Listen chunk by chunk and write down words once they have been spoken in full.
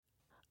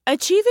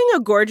Achieving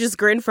a gorgeous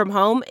grin from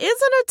home isn't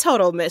a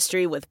total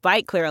mystery with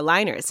Byte Clear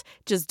aligners.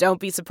 Just don't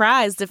be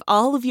surprised if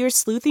all of your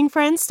sleuthing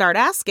friends start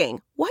asking,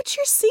 "What's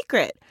your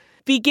secret?"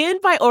 Begin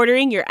by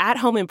ordering your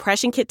at-home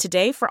impression kit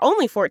today for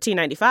only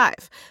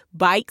 $14.95.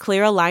 Byte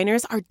Clear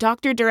aligners are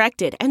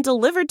doctor-directed and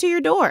delivered to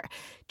your door.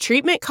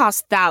 Treatment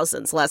costs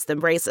thousands less than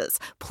braces.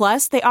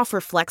 Plus, they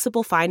offer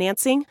flexible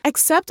financing,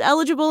 accept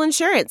eligible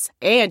insurance,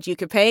 and you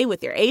can pay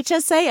with your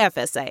HSA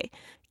FSA.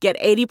 Get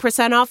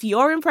 80% off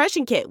your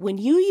impression kit when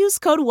you use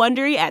code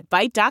WONDERY at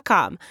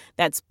Byte.com.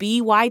 That's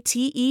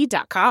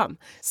BYTE.com.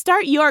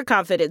 Start your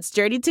confidence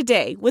journey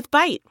today with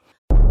Byte.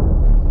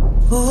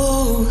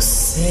 Oh,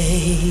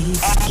 say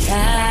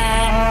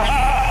can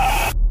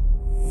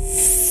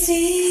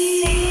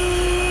see.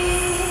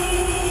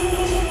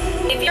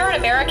 If you're an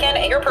American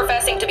and you're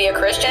professing to be a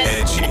Christian,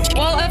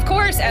 well, of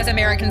course, as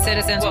American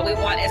citizens, what we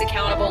want is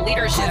accountable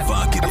leadership.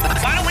 Why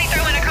don't we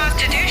throw in a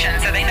constitution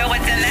so they know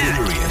what's in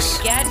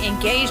that? Get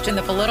engaged in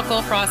the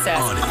political process.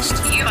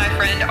 Honest. You, my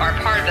friend, are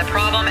part of the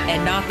problem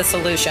and not the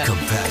solution.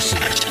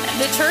 Compassionate.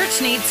 The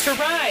church needs to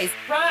rise.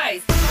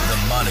 The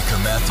Monica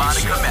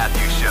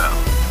Matthews Show.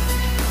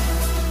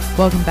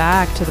 Welcome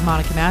back to the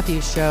Monica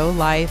Matthews Show,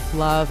 Life,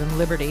 Love, and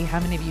Liberty. How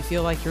many of you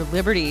feel like your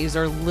liberties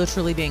are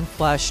literally being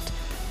flushed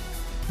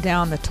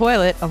down the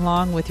toilet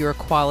along with your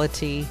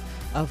quality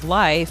of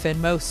life?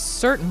 And most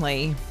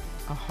certainly,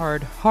 a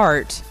hard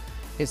heart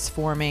is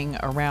forming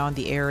around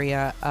the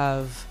area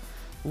of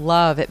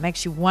love. It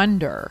makes you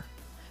wonder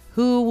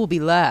who will be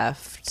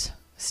left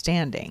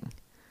standing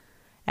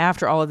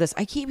after all of this.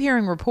 I keep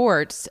hearing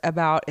reports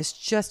about it's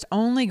just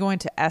only going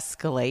to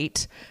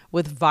escalate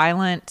with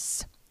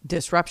violence,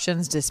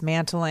 disruptions,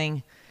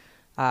 dismantling,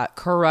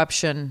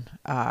 corruption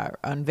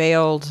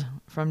unveiled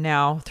from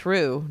now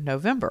through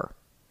November.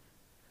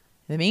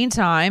 In the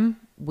meantime,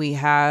 we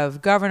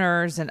have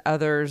governors and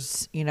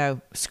others,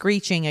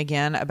 screeching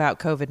again about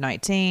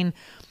COVID-19,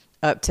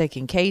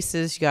 uptaking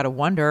cases. You got to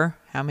wonder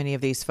how many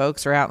of these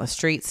folks are out in the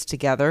streets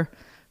together,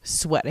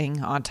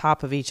 sweating on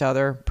top of each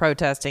other,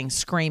 protesting,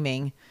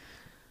 screaming.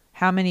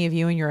 How many of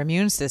you and your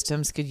immune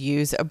systems could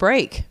use a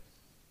break,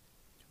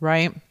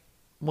 right?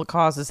 What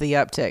causes the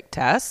uptick?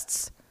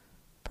 Tests?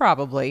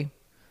 Probably.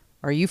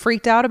 Are you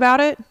freaked out about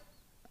it?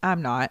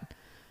 I'm not.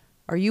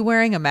 Are you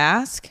wearing a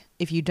mask?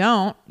 If you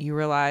don't, you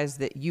realize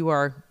that you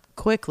are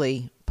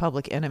quickly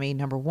public enemy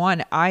number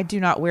one. I do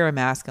not wear a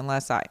mask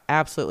unless I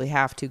absolutely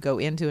have to go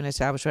into an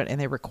establishment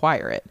and they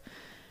require it.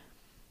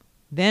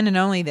 Then and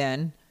only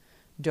then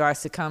do I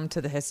succumb to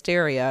the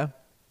hysteria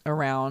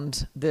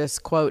around this,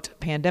 quote,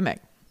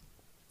 pandemic.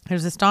 It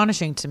is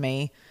astonishing to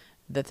me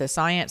that the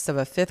science of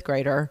a fifth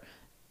grader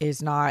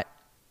is not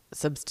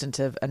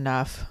substantive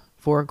enough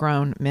for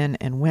grown men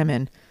and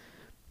women.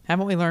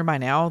 Haven't we learned by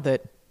now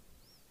that,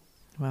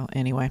 well,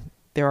 anyway,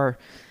 there are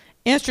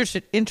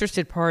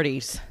interested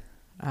parties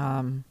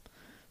in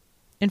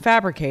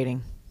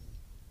fabricating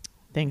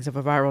things of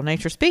a viral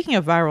nature. Speaking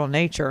of viral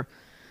nature,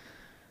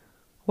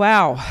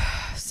 wow.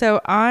 So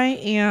I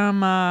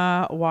am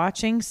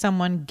watching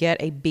someone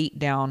get a beat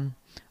down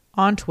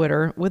on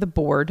Twitter with a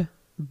board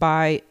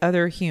by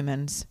other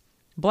humans,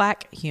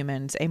 black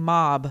humans, a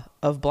mob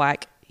of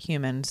black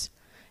humans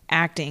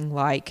acting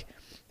like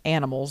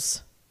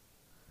animals.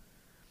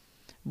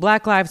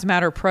 Black Lives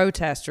Matter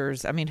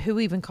protesters. I mean, who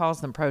even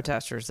calls them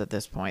protesters at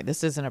this point?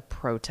 This isn't a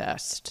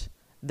protest.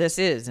 This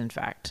is, in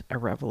fact, a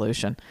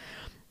revolution.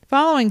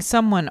 Following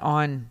someone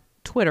on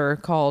Twitter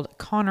called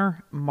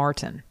Connor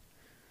Martin.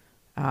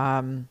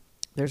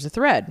 There's a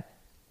thread.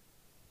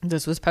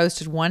 This was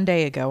posted 1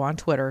 day ago on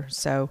Twitter.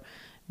 So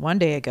 1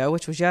 day ago,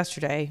 which was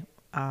yesterday,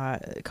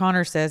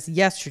 Connor says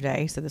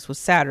yesterday, so this was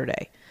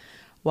Saturday,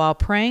 while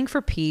praying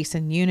for peace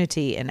and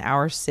unity in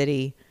our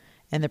city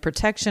and the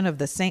protection of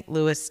the St.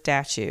 Louis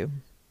statue,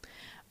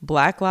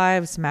 Black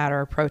Lives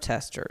Matter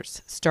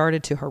protesters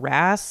started to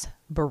harass,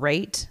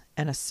 berate,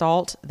 and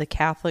assault the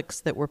Catholics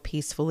that were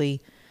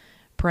peacefully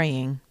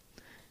praying.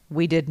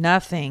 We did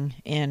nothing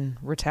in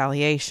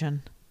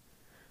retaliation.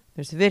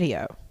 There's a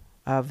video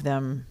of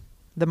them,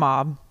 the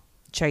mob,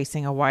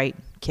 chasing a white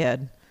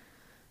kid,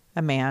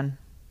 a man,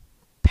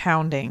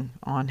 pounding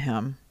on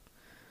him,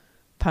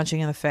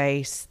 punching in the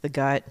face, the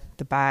gut,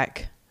 the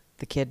back,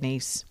 the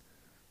kidneys,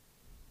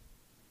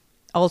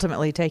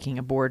 ultimately taking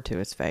a board to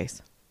his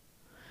face.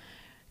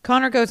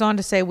 Connor goes on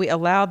to say, we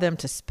allowed them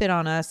to spit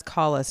on us,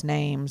 call us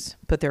names,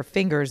 put their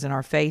fingers in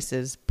our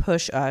faces,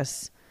 push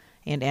us,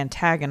 and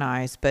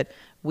antagonize, but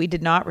we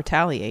did not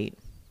retaliate.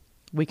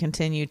 We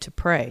continued to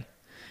pray.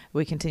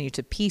 We continued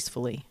to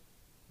peacefully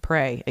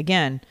pray.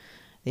 Again,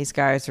 these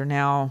guys are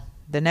now,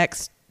 the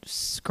next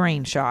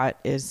screenshot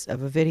is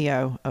of a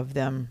video of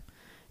them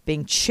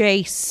being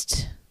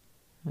chased,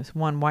 with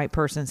one white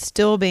person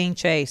still being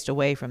chased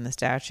away from the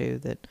statue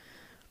that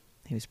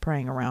he was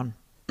praying around.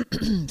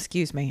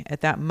 Excuse me.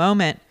 At that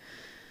moment,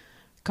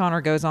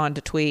 Connor goes on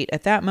to tweet,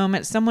 at that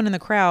moment, someone in the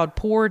crowd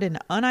poured an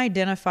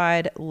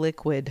unidentified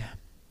liquid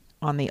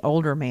on the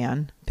older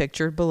man,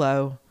 pictured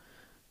below,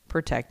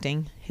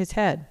 protecting his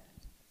head,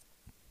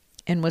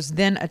 and was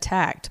then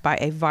attacked by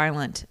a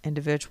violent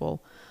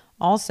individual.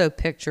 also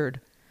pictured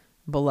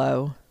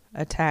below,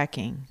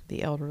 attacking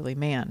the elderly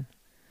man.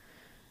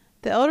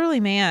 The elderly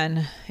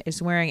man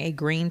is wearing a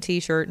green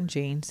t-shirt and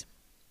jeans.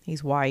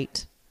 He's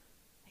white.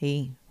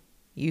 He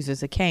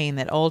uses a cane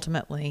that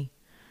ultimately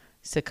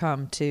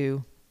succumbed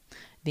to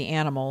the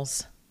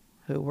animals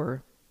who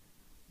were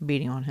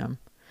beating on him.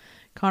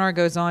 Connor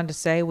goes on to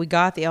say, "We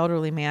got the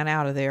elderly man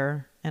out of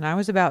there, and I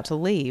was about to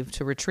leave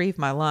to retrieve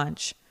my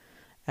lunch,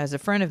 as a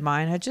friend of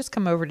mine had just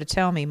come over to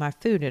tell me my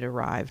food had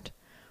arrived.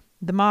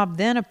 The mob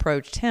then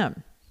approached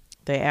him.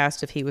 They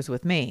asked if he was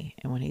with me,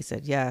 and when he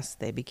said yes,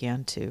 they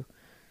began to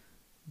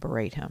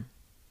berate him."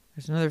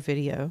 There's another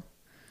video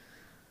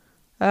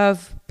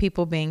of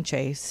people being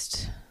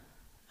chased.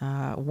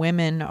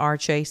 Women are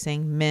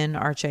chasing, men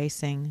are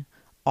chasing,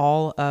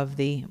 all of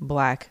the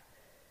black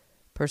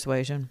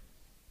persuasion.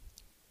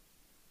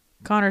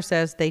 Connor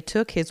says they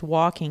took his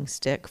walking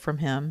stick from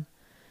him,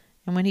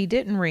 and when he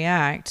didn't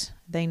react,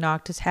 they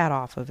knocked his hat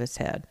off of his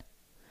head,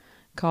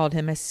 called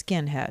him a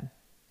skinhead,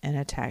 and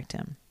attacked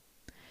him.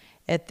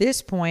 At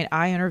this point,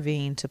 I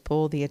intervened to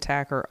pull the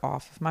attacker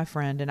off of my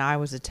friend, and I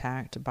was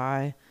attacked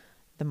by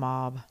the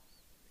mob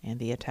and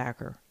the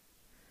attacker.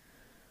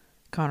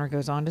 Connor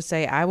goes on to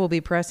say, "I will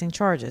be pressing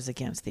charges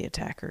against the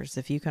attackers.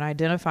 If you can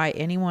identify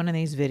anyone in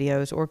these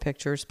videos or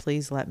pictures,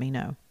 please let me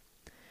know.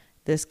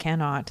 This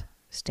cannot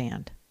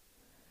stand."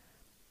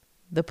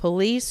 The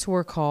police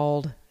were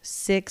called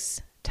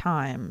 6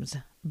 times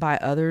by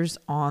others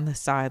on the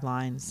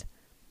sidelines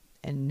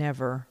and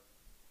never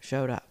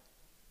showed up.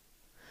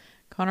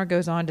 Connor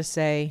goes on to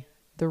say,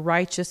 "The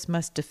righteous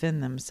must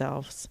defend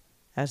themselves,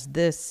 as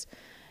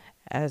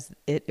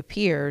it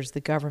appears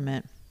the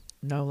government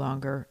no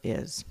longer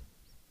is."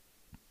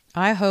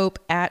 I hope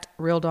at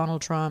Real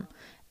Donald Trump,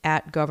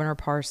 at Governor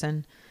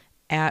Parson,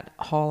 at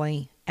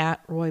Hawley,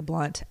 at Roy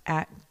Blunt,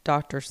 at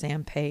Dr.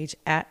 Sam Page,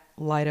 at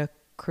Lyda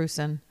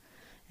Crewson,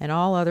 and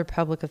all other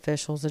public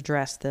officials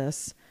address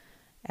this,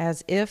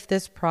 as if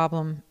this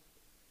problem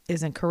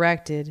isn't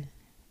corrected,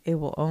 it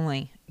will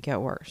only get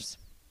worse.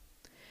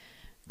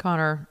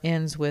 Connor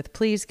ends with,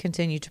 "Please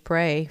continue to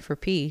pray for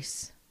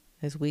peace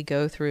as we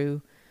go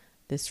through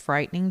this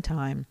frightening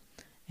time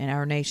in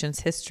our nation's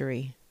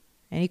history."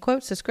 And he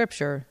quotes the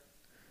scripture,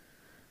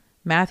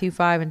 Matthew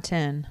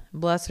 5:10,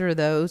 "Blessed are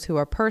those who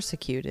are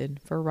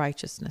persecuted for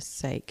righteousness'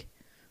 sake,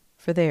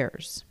 for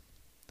theirs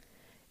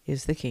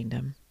is the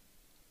kingdom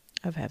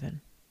of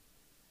heaven."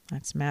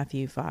 That's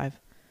Matthew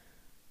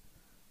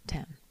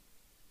 5:10.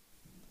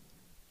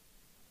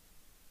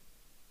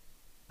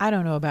 I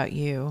don't know about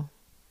you,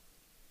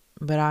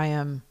 but I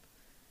am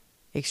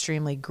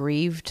extremely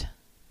grieved.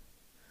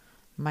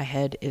 My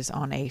head is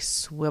on a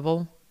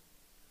swivel.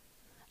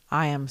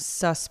 I am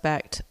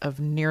suspect of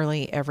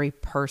nearly every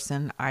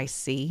person I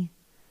see,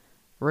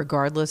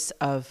 regardless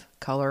of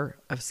color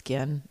of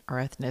skin or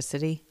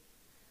ethnicity,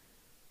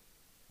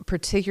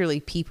 particularly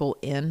people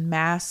in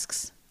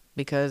masks,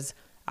 because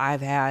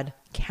I've had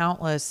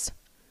countless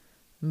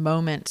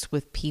moments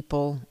with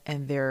people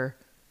and their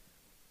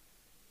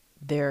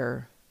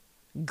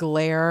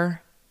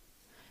glare,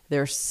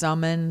 their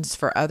summons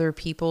for other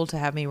people to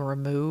have me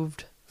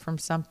removed from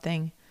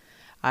something.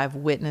 I've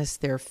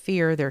witnessed their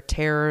fear, their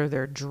terror,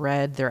 their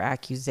dread, their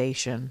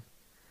accusation,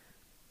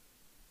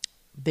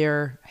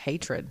 their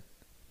hatred.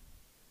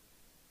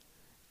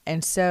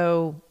 And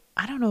so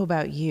I don't know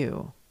about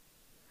you,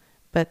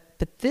 but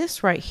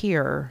this right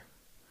here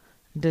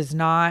does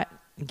not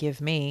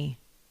give me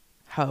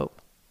hope.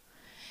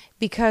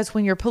 Because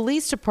when your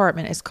police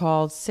department is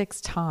called 6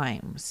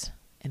 times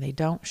and they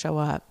don't show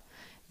up,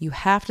 you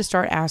have to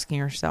start asking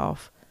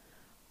yourself,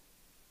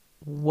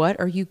 what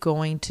are you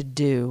going to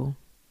do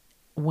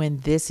when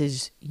this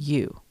is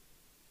you?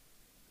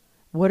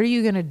 What are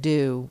you going to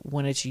do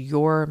when it's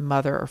your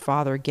mother or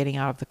father getting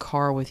out of the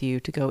car with you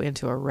to go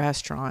into a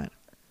restaurant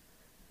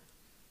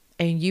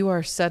and you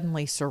are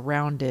suddenly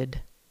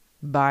surrounded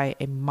by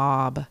a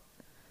mob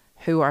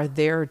who are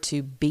there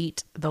to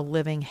beat the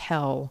living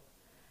hell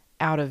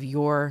out of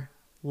your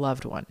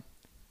loved one?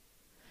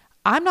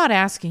 I'm not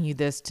asking you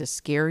this to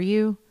scare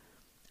you.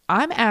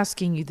 I'm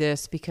asking you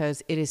this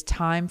because it is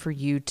time for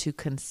you to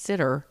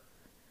consider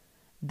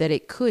that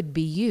it could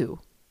be you.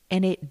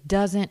 And it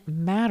doesn't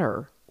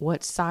matter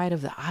what side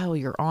of the aisle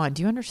you're on.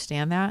 Do you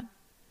understand that?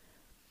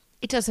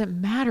 It doesn't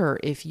matter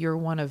if you're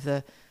one of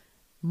the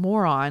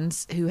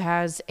morons who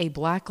has a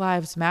Black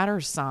Lives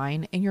Matter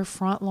sign in your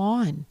front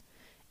lawn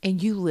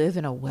and you live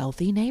in a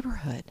wealthy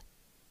neighborhood.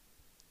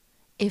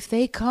 If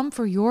they come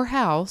for your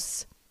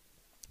house,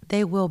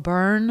 they will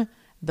burn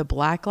the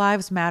Black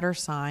Lives Matter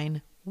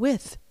sign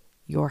with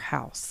your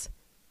house.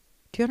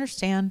 Do you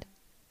understand?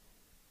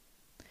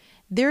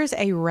 There is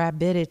a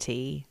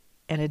rabidity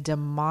and a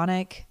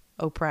demonic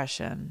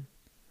oppression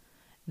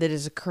that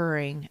is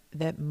occurring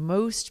that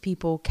most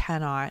people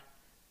cannot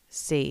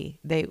see.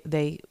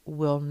 They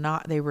will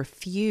not, they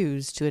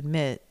refuse to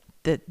admit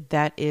that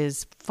that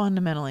is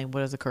fundamentally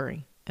what is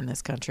occurring in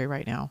this country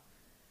right now.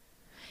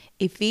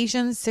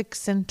 Ephesians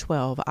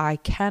 6:12, I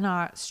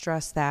cannot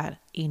stress that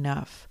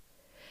enough.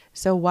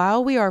 So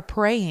while we are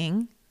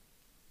praying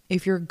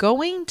If you're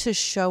going to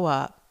show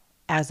up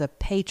as a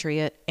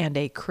patriot and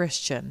a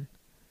Christian,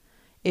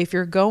 if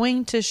you're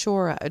going to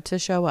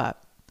show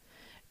up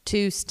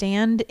to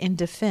stand in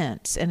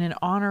defense and in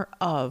honor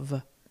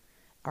of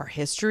our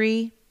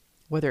history,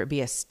 whether it be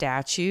a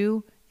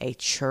statue, a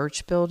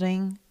church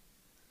building,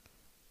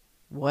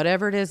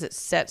 whatever it is that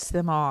sets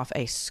them off,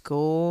 a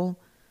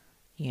school,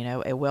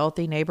 a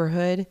wealthy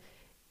neighborhood,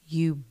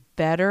 you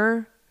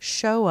better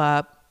show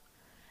up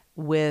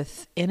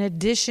with, in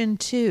addition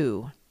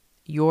to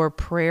your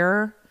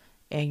prayer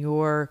and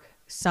your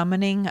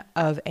summoning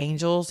of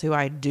angels who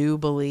I do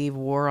believe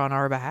war on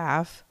our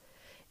behalf,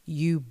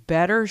 you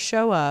better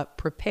show up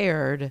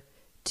prepared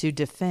to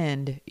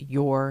defend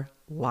your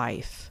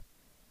life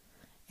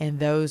and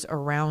those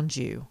around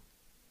you.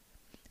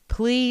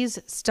 Please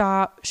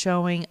stop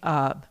showing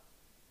up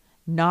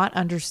not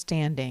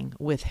understanding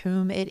with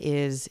whom it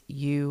is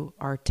you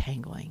are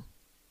tangling.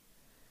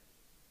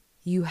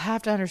 You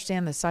have to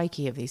understand the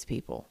psyche of these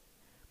people.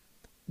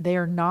 They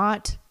are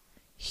not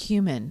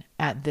human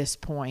at this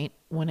point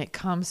when it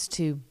comes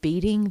to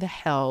beating the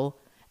hell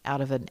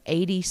out of an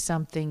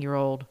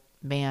 80-something-year-old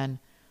man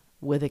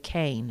with a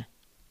cane.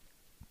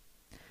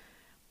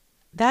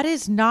 That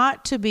is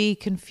not to be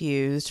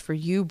confused for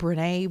you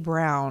Brene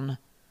Brown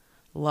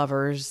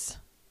lovers.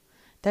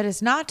 That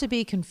is not to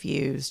be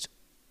confused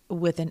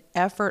with an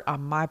effort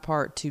on my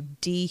part to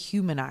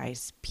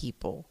dehumanize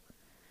people.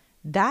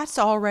 That's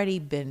already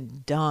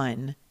been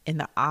done in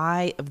the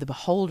eye of the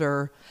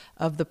beholder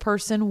of the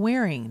person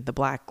wearing the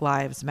Black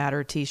Lives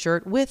Matter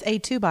t-shirt with a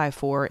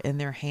 2x4 in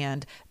their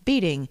hand,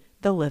 beating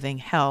the living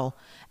hell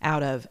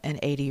out of an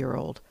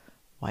 80-year-old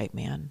white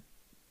man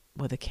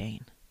with a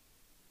cane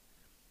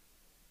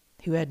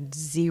who had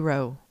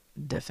zero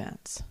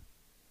defense,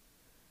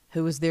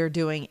 who was there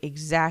doing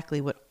exactly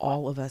what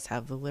all of us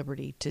have the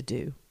liberty to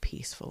do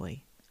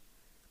peacefully.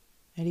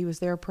 And he was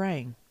there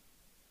praying.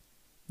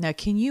 Now,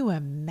 can you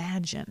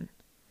imagine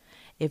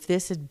if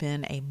this had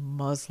been a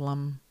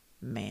Muslim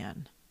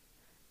man?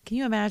 Can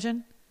you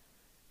imagine?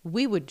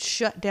 We would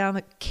shut down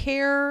the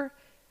CAIR,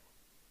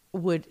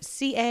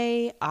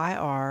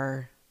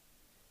 CAIR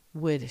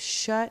would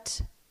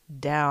shut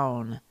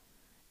down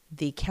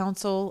the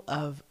Council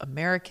of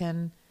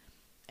American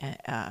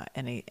and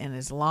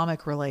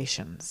Islamic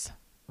Relations,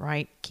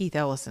 right? Keith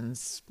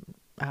Ellison's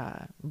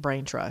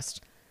brain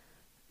trust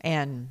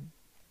and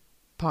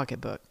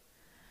pocketbook.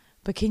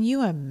 But can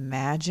you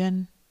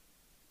imagine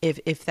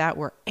if that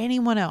were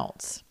anyone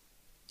else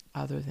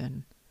other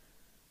than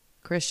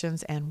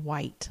Christians and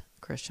white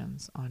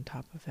Christians on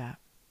top of that?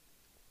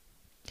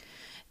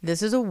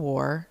 This is a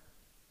war.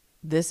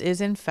 This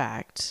is, in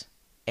fact,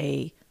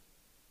 an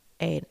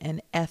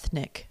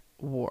ethnic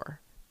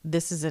war.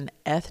 This is an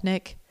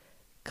ethnic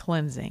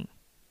cleansing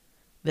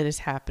that is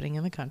happening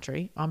in the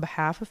country on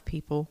behalf of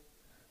people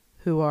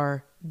who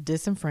are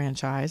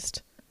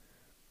disenfranchised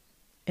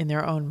in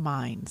their own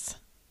minds.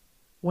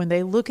 When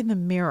they look in the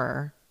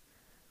mirror,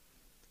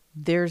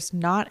 there's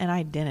not an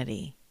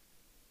identity.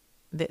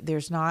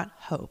 There's not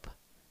hope.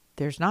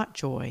 There's not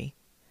joy.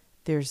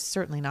 There's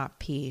certainly not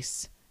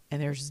peace.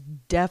 And there's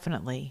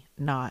definitely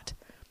not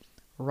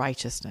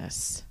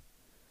righteousness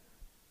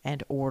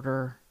and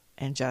order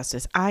and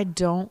justice. I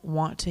don't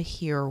want to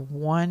hear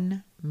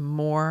one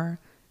more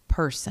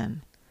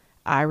person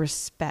I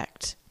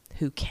respect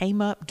who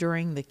came up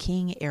during the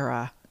King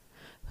era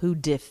who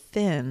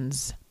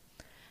defends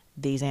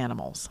these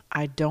animals.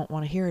 I don't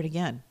want to hear it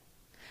again.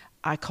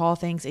 I call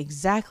things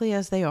exactly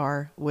as they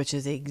are, which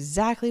is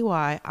exactly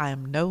why I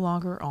am no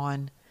longer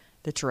on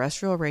the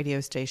terrestrial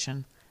radio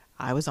station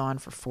I was on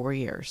for 4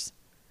 years.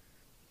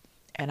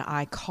 And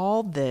I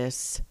called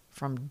this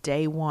from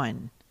day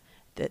one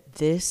that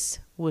this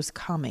was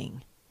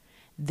coming.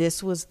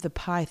 This was the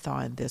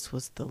python. This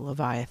was the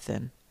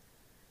Leviathan.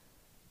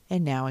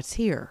 And now it's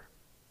here.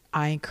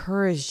 I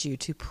encourage you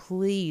to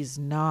please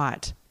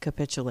not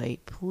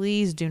capitulate.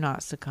 Please do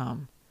not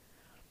succumb.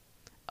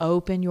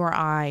 Open your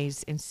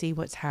eyes and see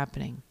what's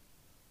happening.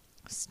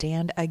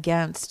 Stand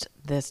against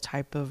this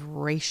type of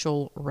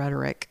racial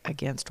rhetoric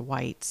against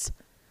whites,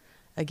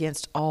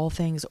 against all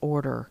things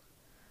order.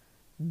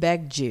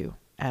 Begged you,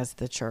 as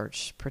the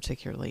church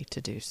particularly,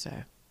 to do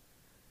so.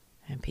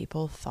 And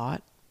people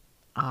thought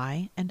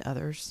I and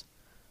others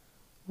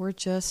were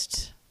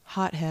just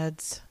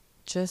hotheads,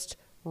 just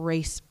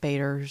race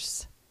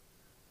baiters,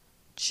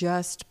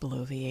 just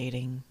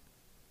bloviating,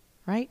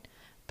 right?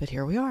 But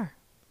here we are.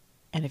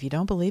 And if you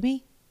don't believe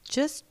me,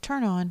 just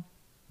turn on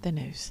the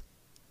news.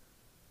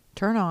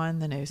 Turn on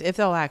the news if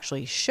they'll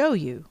actually show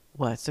you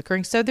what's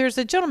occurring. So there's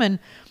a gentleman,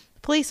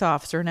 police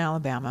officer in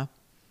Alabama,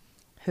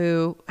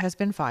 who has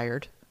been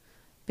fired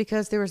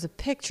because there was a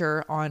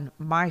picture on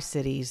my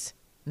city's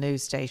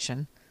news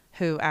station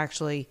who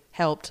actually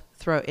helped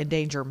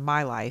endanger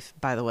my life,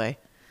 by the way.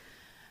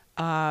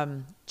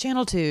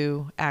 Channel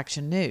 2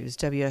 Action News,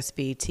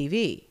 WSB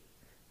TV,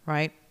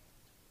 right?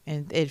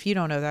 And if you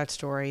don't know that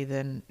story,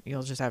 then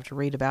you'll just have to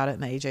read about it in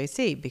the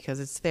AJC because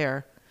it's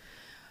there.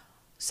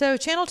 So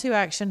Channel 2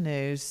 Action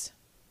News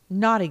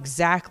not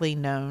exactly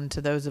known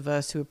to those of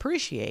us who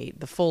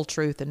appreciate the full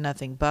truth and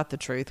nothing but the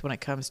truth when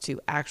it comes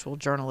to actual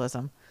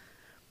journalism,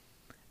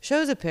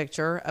 shows a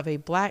picture of a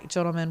black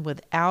gentleman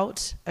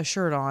without a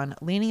shirt on,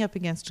 leaning up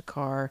against a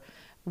car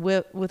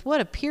with what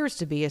appears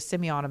to be a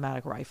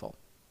semi-automatic rifle.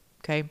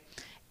 Okay.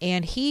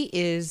 And he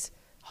is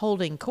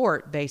holding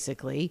court,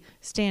 basically,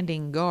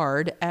 standing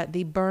guard at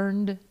the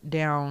burned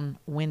down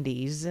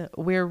Wendy's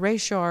where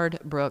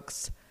Rayshard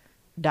Brooks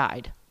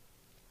died,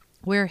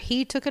 where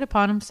he took it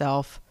upon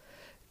himself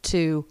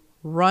to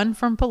run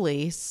from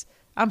police,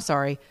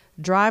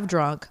 drive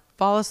drunk,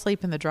 fall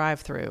asleep in the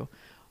drive-thru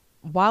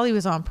while he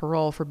was on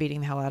parole for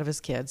beating the hell out of his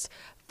kids,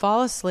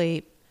 fall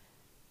asleep,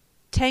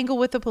 tangle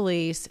with the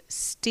police,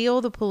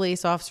 steal the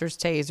police officer's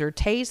taser,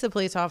 tase the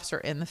police officer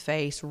in the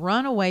face,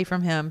 run away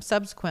from him.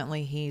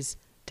 Subsequently, he's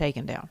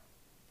taken down.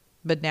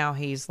 But now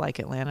he's like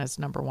Atlanta's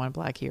 #1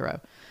 black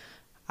hero.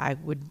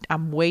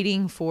 I'm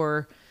waiting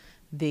for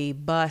the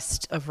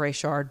bust of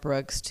Rayshard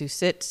Brooks to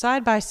sit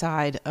side by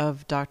side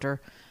of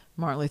Dr.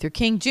 Martin Luther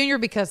King Jr.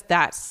 because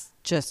that's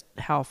just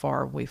how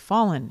far we've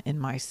fallen in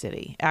my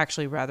city.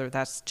 Actually, rather,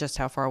 that's just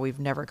how far we've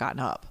never gotten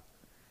up.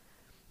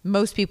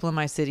 Most people in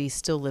my city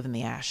still live in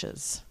the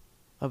ashes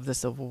of the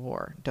Civil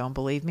War. Don't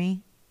believe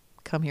me?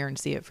 Come here and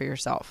see it for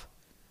yourself.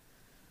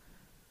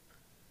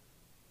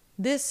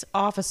 This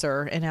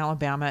officer in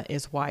Alabama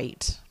is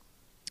white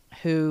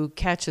who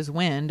catches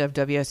wind of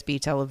WSB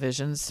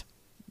Television's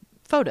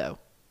photo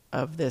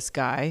of this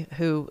guy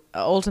who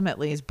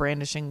ultimately is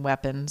brandishing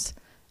weapons,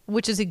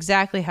 which is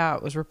exactly how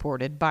it was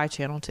reported by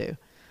Channel 2.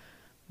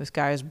 This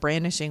guy is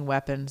brandishing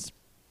weapons.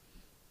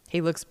 He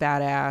looks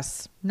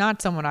badass.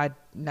 Not someone I'd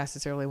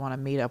necessarily want to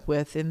meet up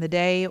with in the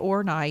day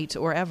or night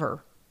or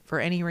ever for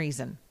any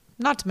reason.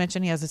 Not to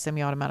mention he has a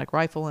semi-automatic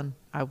rifle, and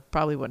I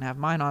probably wouldn't have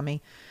mine on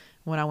me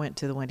when I went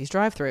to the Wendy's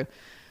drive-thru.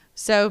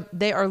 So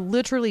they are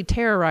literally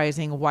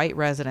terrorizing white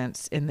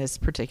residents in this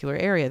particular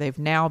area. They've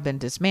now been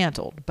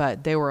dismantled,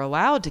 but they were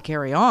allowed to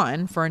carry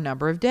on for a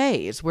number of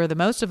days, where the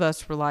most of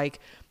us were like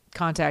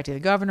contacting the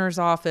governor's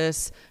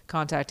office,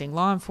 contacting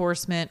law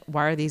enforcement.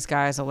 Why are these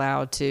guys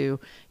allowed to,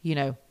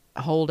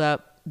 hold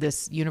up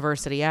this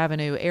University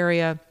Avenue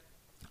area?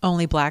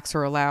 Only blacks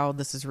are allowed.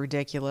 This is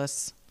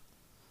ridiculous.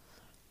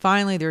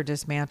 Finally, they're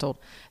dismantled.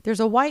 There's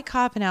a white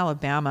cop in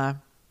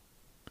Alabama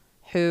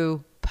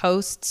who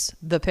posts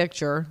the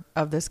picture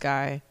of this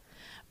guy,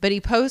 but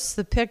he posts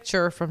the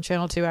picture from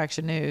Channel 2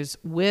 Action News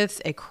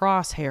with a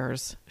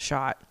crosshairs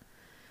shot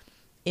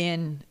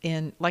in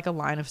like a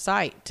line of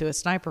sight to a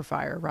sniper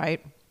fire,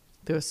 right?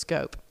 Through a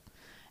scope.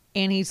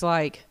 And he's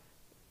like,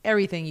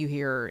 everything you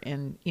hear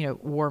in,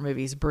 war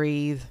movies: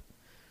 breathe,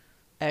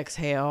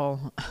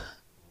 exhale,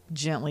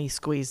 gently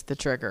squeeze the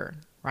trigger,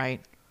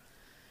 right?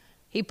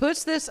 He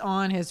puts this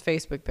on his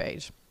Facebook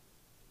page,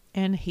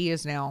 and he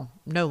is now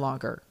no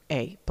longer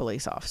a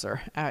police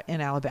officer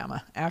in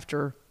Alabama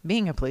after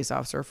being a police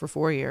officer for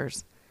 4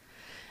 years.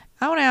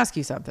 I want to ask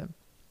you something.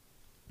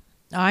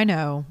 I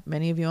know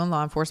many of you in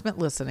law enforcement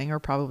listening are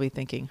probably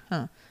thinking,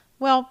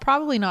 well,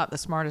 probably not the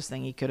smartest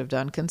thing he could have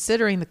done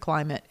considering the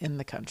climate in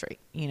the country.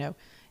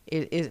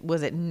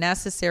 Was it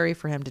necessary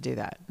for him to do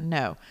that?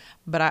 No.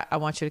 But I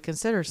want you to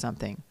consider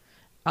something.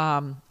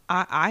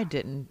 I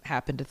didn't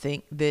happen to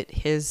think that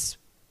his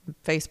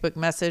Facebook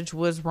message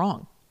was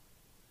wrong.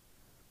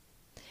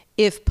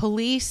 If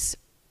police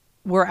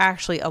were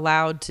actually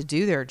allowed to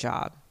do their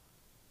job,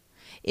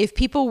 if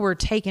people were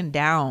taken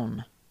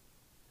down,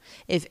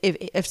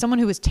 if someone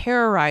who was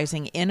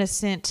terrorizing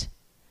innocent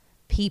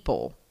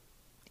people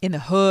in the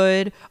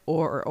hood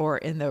or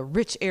in the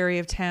rich area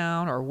of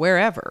town or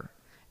wherever,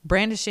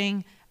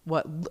 brandishing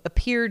what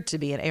appeared to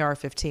be an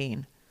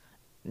AR-15.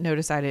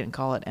 Notice I didn't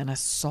call it an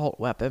assault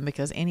weapon,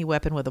 because any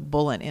weapon with a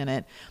bullet in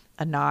it,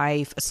 a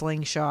knife, a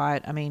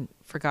slingshot. I mean,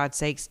 for God's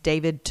sakes,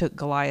 David took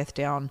Goliath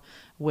down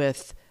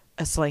with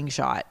a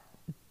slingshot.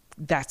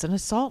 That's an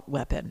assault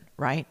weapon,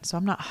 right? So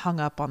I'm not hung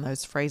up on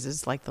those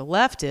phrases like the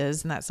left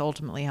is, and that's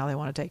ultimately how they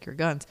want to take your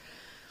guns.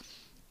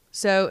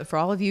 So for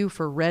all of you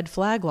for red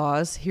flag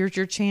laws, here's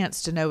your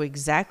chance to know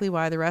exactly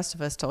why the rest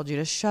of us told you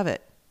to shove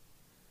it.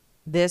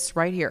 This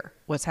right here,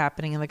 what's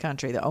happening in the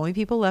country. The only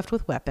people left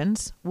with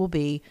weapons will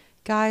be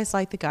guys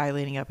like the guy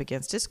leaning up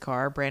against his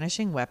car,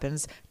 brandishing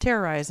weapons,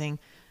 terrorizing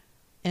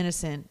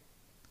innocent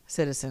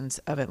citizens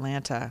of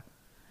Atlanta.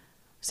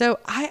 So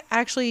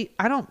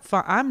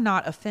I'm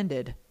not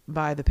offended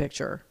by the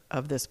picture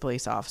of this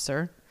police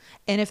officer.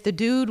 And if the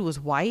dude was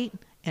white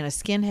and a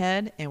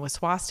skinhead and with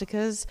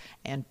swastikas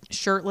and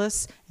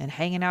shirtless and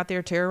hanging out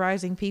there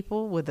terrorizing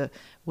people with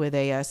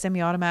a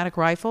semi-automatic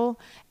rifle,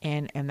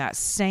 and that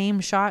same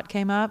shot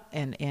came up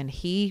and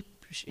he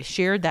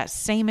shared that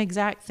same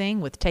exact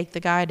thing with take the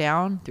guy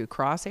down through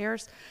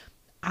crosshairs,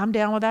 I'm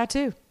down with that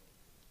too.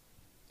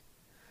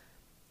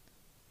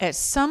 At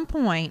some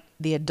point,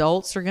 the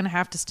adults are going to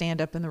have to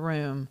stand up in the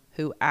room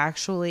who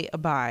actually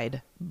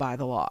abide by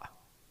the law.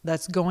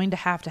 That's going to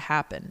have to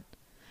happen.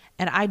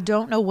 And I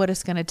don't know what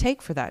it's going to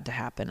take for that to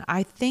happen.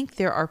 I think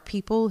there are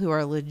people who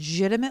are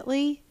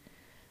legitimately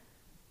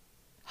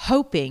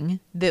hoping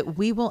that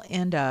we will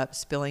end up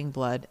spilling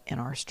blood in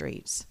our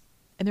streets.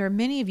 And there are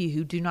many of you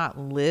who do not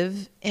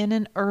live in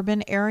an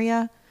urban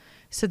area,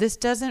 so this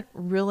doesn't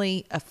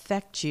really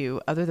affect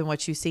you other than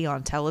what you see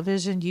on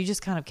television. You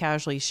just kind of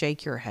casually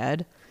shake your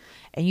head,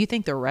 and you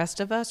think the rest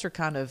of us are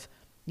kind of,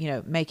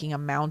 making a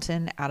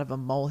mountain out of a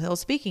molehill.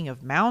 Speaking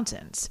of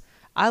mountains,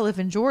 I live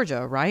in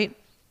Georgia, right?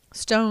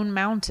 Stone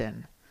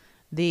Mountain,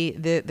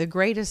 the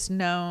greatest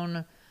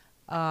known,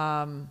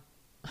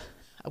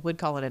 I would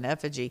call it an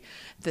effigy,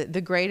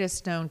 the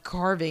greatest known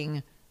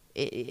carving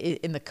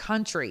in the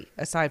country,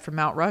 aside from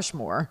Mount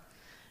Rushmore,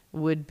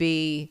 would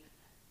be,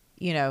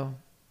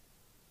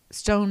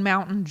 Stone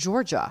Mountain,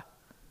 Georgia,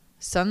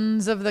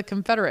 Sons of the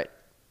Confederate,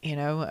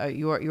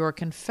 your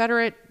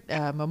Confederate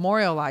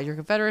memorialized, your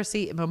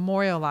Confederacy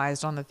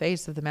memorialized on the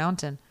face of the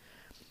mountain.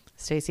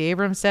 Stacey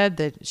Abrams said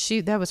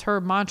that was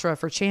her mantra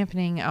for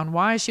championing on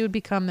why she would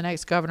become the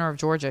next governor of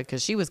Georgia,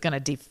 because she was going to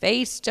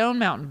deface Stone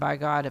Mountain, by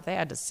God, if they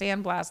had to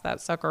sandblast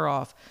that sucker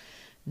off.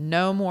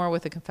 No more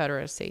with the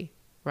Confederacy,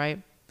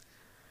 right?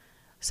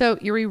 So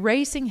you're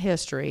erasing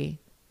history.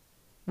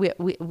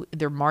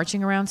 They're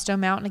marching around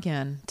Stone Mountain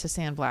again to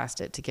sandblast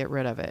it, to get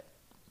rid of it.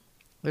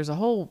 There's a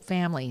whole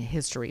family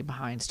history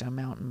behind Stone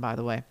Mountain, by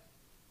the way.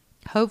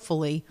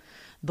 Hopefully,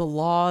 the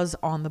laws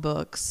on the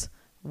books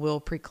will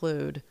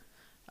preclude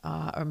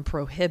and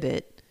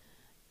prohibit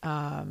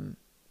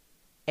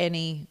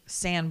any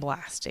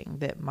sandblasting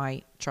that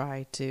might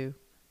try to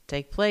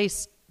take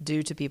place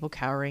due to people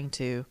cowering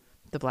to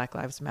the Black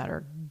Lives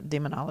Matter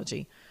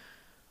demonology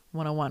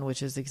 101,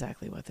 which is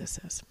exactly what this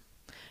is.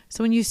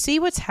 So when you see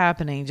what's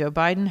happening, Joe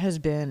Biden has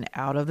been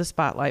out of the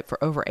spotlight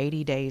for over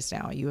 80 days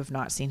now. You have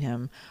not seen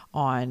him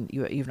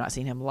you've not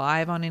seen him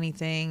live on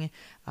anything.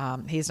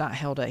 He's not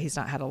had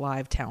a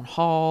live town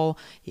hall.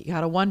 You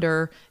got to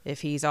wonder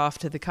if he's off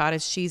to the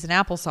cottage cheese and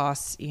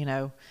applesauce,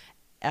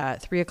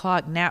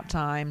 3:00 nap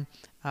time,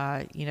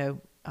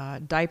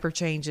 diaper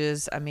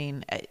changes. I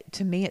mean,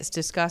 to me, it's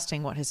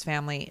disgusting what his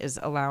family is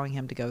allowing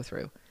him to go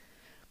through.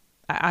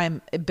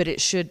 But it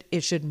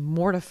should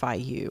mortify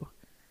you.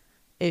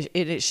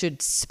 It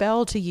should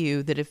spell to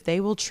you that if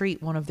they will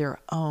treat one of their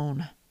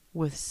own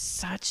with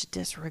such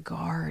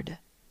disregard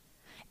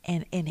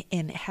and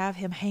have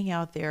him hang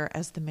out there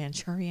as the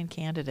Manchurian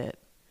candidate,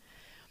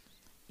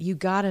 you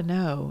got to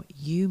know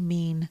you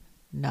mean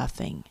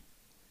nothing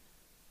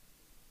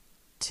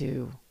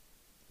to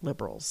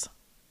liberals.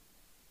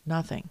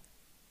 Nothing.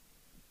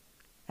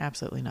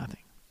 Absolutely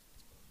nothing.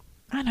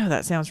 I know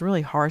that sounds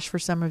really harsh for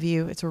some of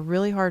you. It's a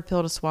really hard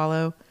pill to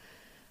swallow,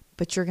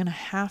 but you're going to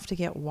have to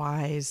get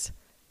wise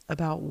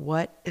about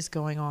what is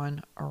going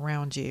on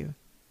around you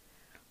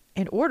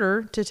in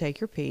order to take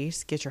your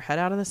peace, get your head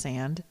out of the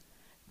sand,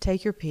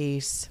 take your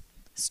peace,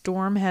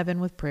 storm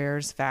heaven with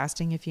prayers,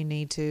 fasting if you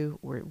need to.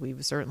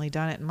 We've certainly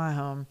done it in my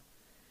home.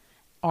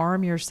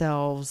 Arm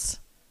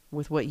yourselves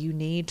with what you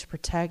need to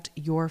protect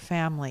your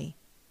family.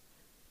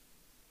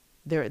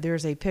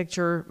 There's a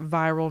picture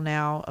viral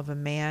now of a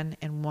man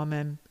and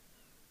woman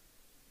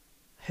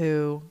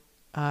who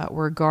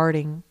were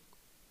guarding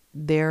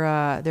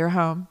their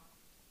home.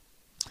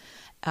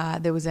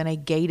 That was in a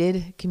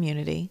gated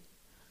community.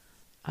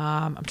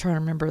 I'm trying to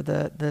remember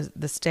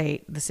the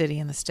state, the city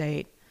and the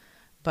state,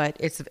 but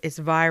it's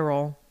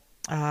viral.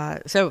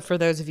 So for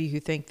those of you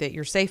who think that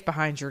you're safe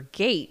behind your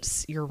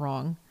gates, you're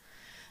wrong.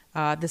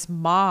 This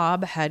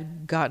mob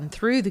had gotten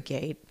through the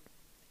gate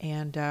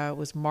and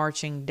was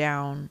marching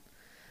down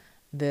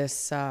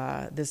this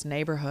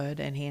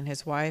neighborhood, and he and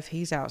his wife,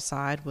 he's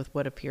outside with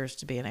what appears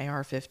to be an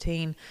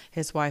AR-15.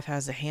 His wife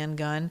has a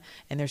handgun,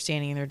 and they're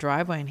standing in their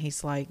driveway, and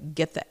he's like,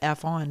 get the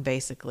F on,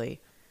 basically.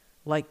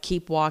 Like,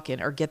 keep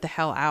walking or get the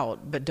hell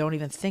out, but don't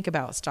even think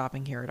about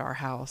stopping here at our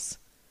house.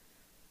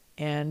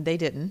 And they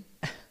didn't.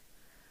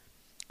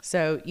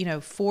 So,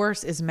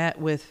 force is met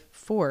with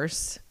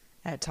force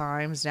at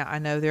times. Now, I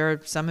know there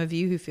are some of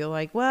you who feel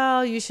like,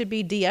 well, you should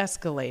be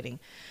de-escalating.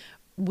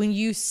 When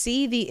you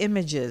see the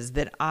images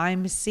that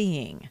I'm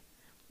seeing,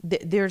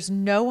 there's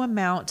no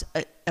amount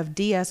of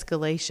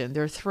de-escalation.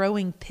 They're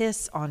throwing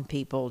piss on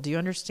people. Do you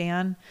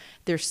understand?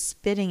 They're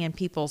spitting in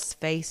people's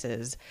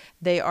faces.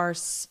 They are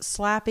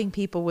slapping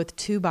people with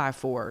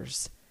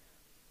 2x4s.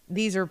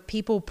 These are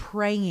people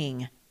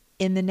praying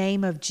in the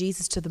name of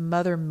Jesus to the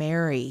Mother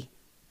Mary.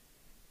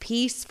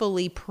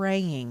 Peacefully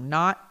praying,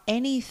 not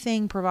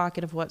anything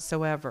provocative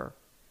whatsoever.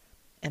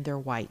 And they're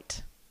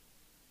white.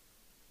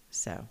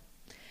 So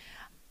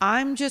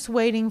I'm just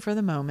waiting for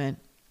the moment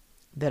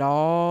that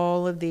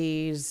all of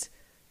these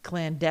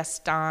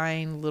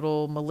clandestine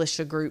little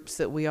militia groups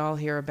that we all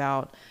hear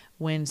about,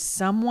 when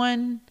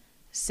someone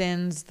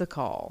sends the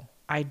call,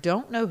 I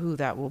don't know who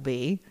that will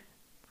be,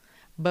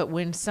 but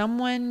when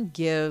someone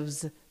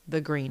gives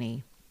the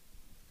greenie,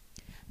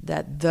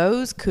 that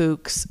those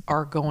kooks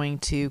are going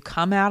to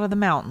come out of the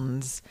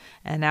mountains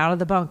and out of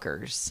the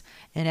bunkers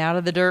and out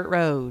of the dirt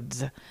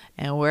roads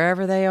and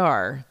wherever they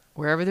are,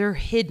 wherever they're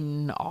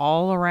hidden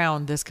all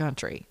around this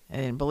country.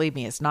 And believe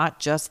me, it's not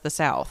just the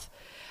South.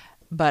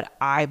 But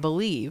I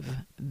believe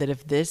that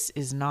if this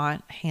is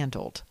not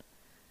handled,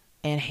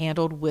 and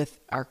handled with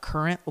our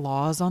current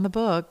laws on the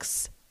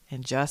books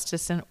and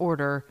justice and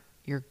order,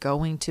 you're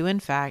going to, in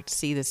fact,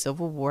 see the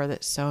civil war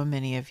that so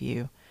many of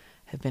you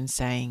have been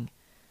saying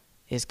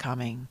is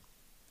coming.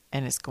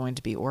 And it's going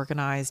to be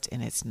organized,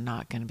 and it's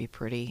not going to be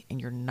pretty,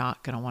 and you're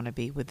not going to want to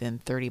be within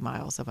 30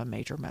 miles of a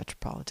major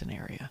metropolitan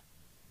area.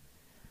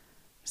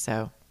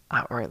 So,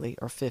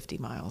 or 50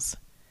 miles.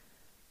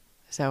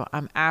 So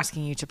I'm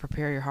asking you to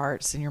prepare your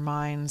hearts and your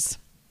minds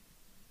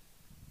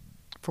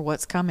for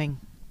what's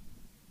coming.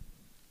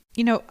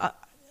 You know,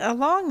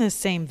 along this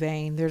same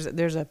vein, there's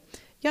a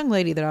young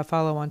lady that I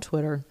follow on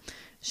Twitter.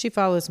 She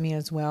follows me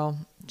as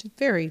well. She's a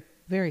very,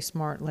 very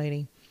smart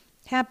lady.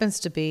 Happens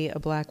to be a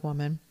black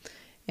woman.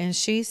 And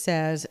she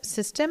says,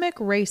 systemic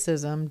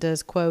racism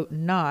does, quote,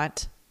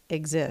 not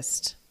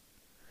exist.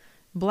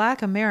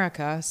 Black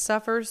America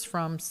suffers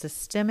from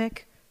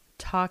systemic,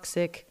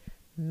 toxic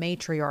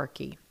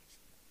matriarchy.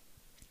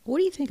 What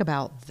do you think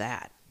about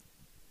that?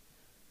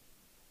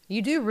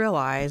 You do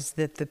realize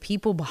that the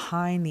people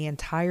behind the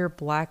entire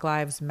Black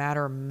Lives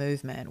Matter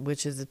movement,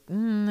 which has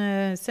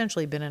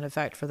essentially been in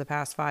effect for the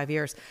past 5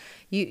 years,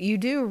 you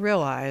do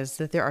realize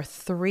that there are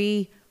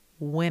 3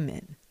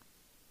 women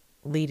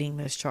leading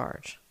this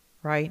charge,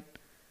 right?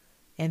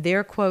 And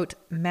their, quote,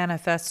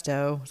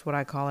 manifesto is what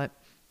I call it,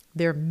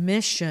 their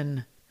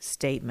mission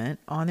statement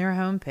on their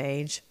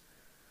homepage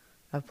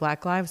of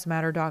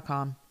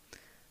blacklivesmatter.com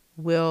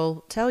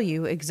will tell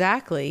you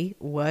exactly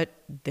what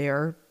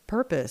their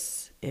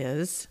purpose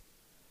is.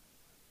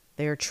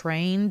 They're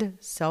trained,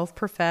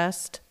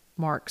 self-professed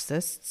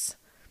Marxists,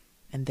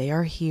 and they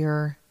are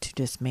here to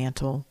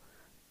dismantle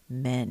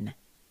men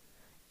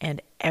and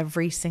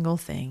every single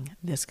thing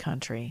this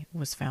country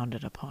was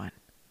founded upon.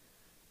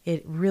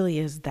 It really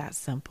is that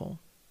simple.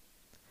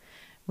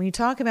 When you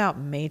talk about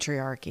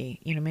matriarchy,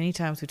 you know, many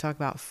times we talk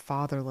about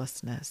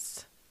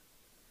fatherlessness.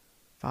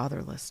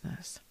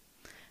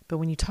 But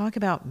when you talk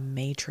about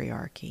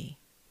matriarchy,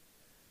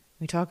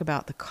 we talk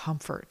about the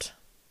comfort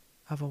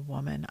of a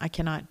woman. I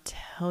cannot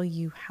tell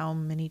you how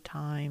many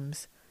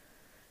times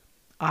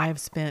I've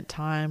spent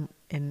time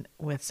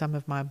with some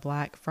of my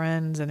black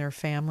friends and their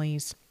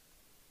families,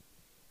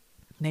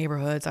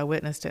 neighborhoods. I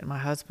witnessed it in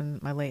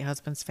my late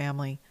husband's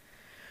family.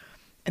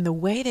 And the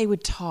way they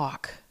would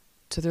talk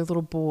to their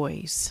little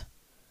boys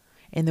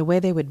and the way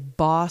they would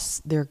boss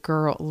their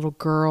little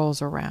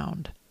girls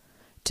around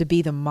to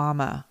be the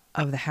mama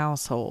of the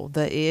household.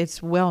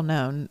 It's well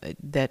known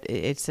that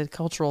it's a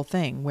cultural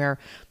thing where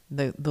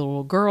the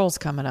little girls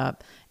coming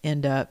up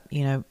end up,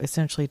 you know,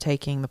 essentially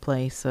taking the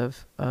place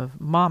of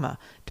mama.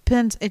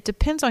 It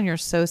depends on your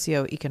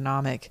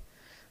socioeconomic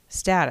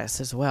status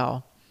as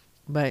well.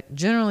 But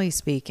generally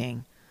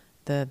speaking,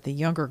 the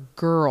younger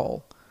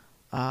girl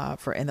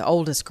and the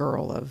oldest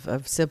girl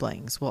of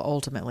siblings will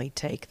ultimately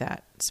take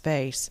that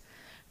space.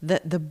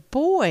 The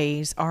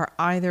boys are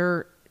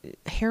either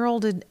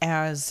heralded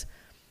as,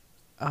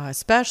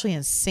 especially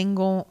in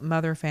single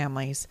mother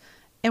families,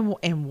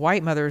 and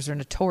white mothers are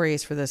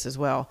notorious for this as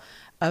well,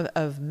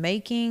 of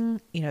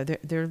making, you know,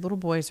 their little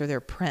boys are their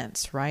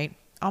prince, right?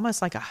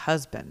 Almost like a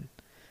husband.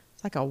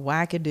 It's like a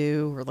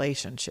wackadoo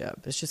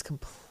relationship. It's just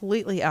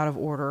completely out of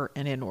order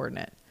and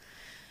inordinate.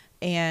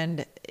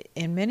 And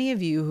many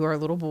of you who are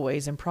little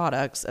boys and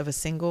products of a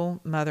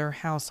single mother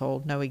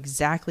household know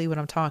exactly what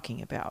I'm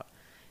talking about.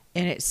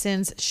 And it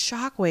sends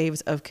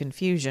shockwaves of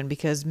confusion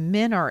because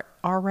men are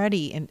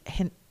already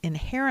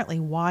inherently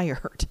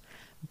wired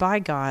by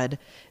God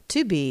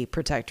to be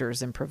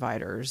protectors and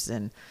providers.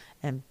 And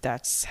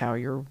that's how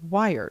you're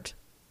wired,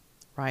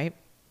 right?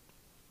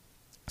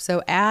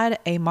 So add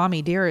a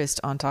mommy dearest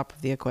on top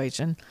of the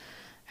equation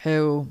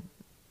who,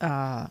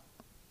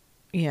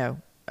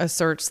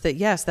 asserts that,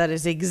 yes, that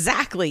is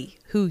exactly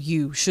who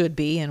you should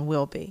be and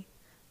will be.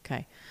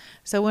 Okay.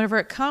 So whenever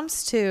it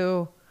comes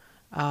to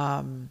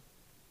the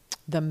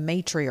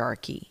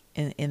matriarchy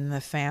in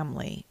the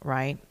family,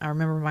 right? I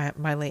remember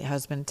my late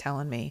husband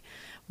telling me,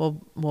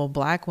 well,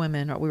 black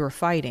women, we were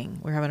fighting.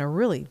 We were having a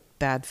really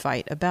bad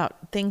fight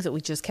about things that we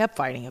just kept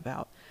fighting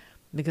about.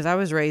 Because I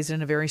was raised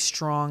in a very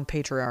strong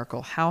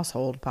patriarchal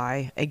household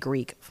by a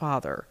Greek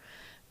father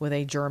with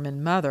a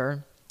German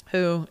mother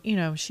who, you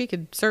know, she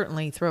could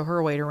certainly throw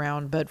her weight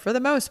around, but for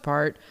the most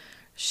part,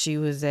 she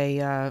was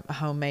a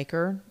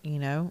homemaker, you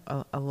know,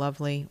 a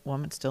lovely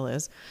woman, still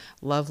is,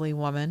 lovely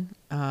woman,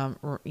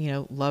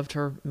 loved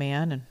her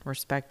man and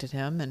respected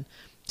him and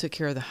took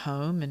care of the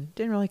home and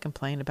didn't really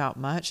complain about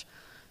much.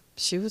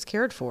 She was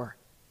cared for.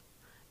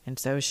 And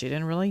so she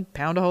didn't really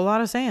pound a whole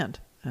lot of sand.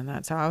 And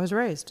that's how I was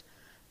raised.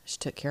 She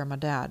took care of my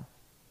dad.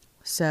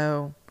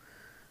 So,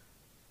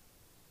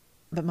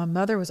 but my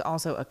mother was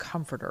also a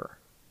comforter.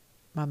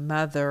 My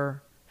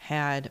mother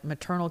had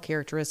maternal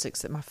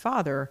characteristics that my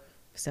father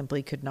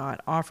simply could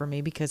not offer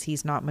me because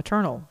he's not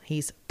maternal.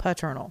 He's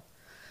paternal,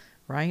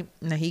 right?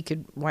 Now he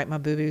could wipe my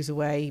boo-boos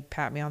away,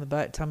 pat me on the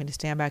butt, tell me to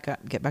stand back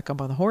up, get back up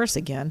on the horse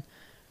again.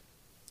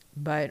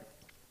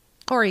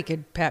 Or he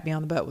could pat me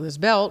on the butt with his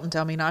belt and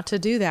tell me not to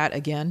do that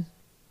again,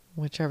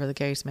 whichever the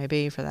case may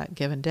be for that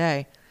given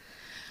day.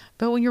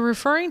 But when you're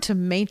referring to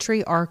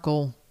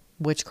matriarchal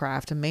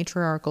witchcraft and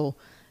matriarchal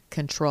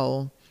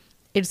control,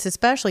 it's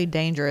especially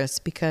dangerous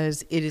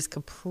because it is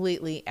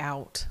completely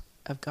out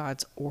of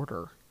God's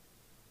order.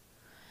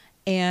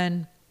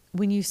 And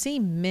when you see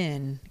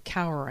men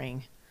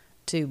cowering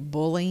to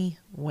bully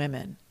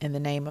women in the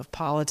name of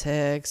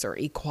politics or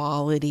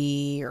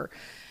equality or,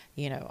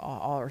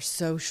 or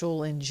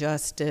social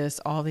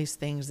injustice, all these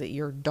things that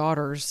your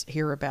daughters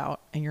hear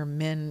about and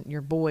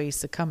your boys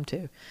succumb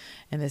to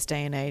in this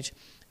day and age,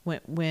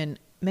 when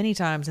many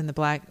times in the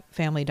Black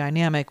family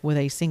dynamic with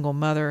a single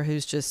mother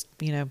who's just,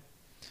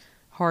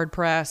 hard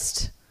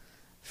pressed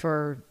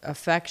for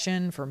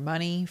affection, for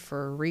money,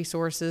 for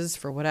resources,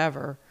 for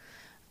whatever,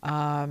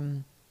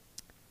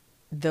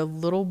 the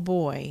little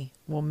boy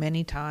will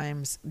many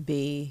times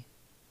be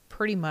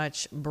pretty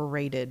much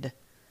berated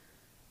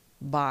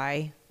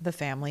by the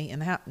family in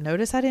the house.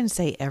 Notice I didn't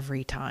say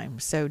every time,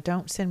 so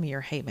don't send me your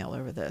hate mail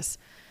over this.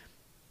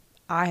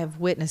 I have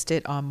witnessed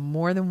it on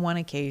more than one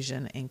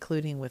occasion,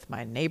 including with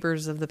my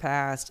neighbors of the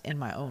past, in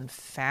my own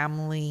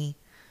family,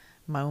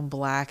 my own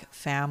Black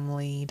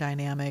family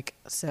dynamic.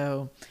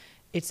 So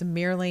it's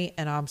merely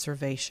an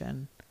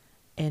observation,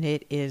 and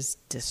it is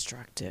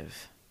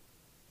destructive.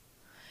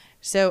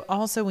 So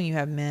also when you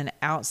have men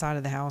outside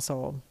of the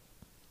household,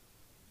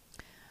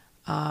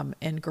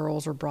 and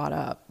girls are brought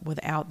up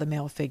without the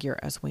male figure,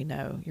 as we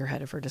know, you're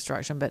headed for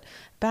destruction. But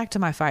back to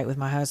my fight with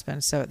my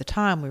husband. So at the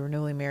time we were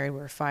newly married, we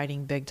were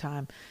fighting big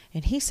time.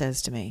 And he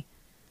says to me,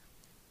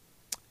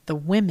 the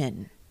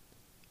women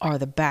are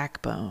the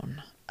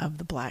backbone of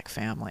the Black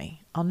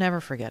family. I'll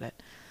never forget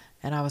it.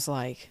 And I was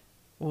like,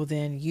 well,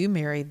 then you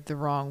married the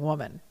wrong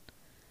woman,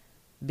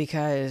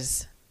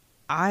 because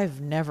I've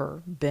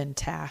never been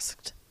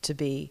tasked to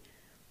be,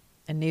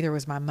 and neither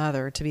was my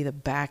mother, to be the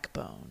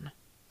backbone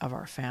of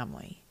our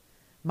family.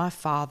 My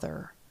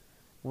father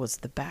was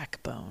the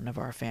backbone of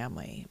our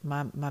family.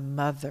 My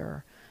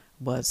mother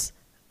was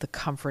the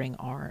comforting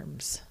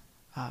arms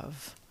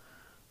of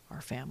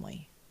our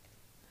family.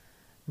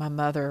 My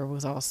mother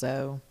was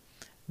also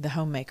the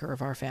homemaker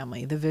of our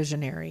family, the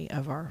visionary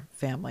of our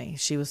family.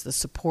 She was the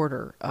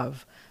supporter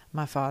of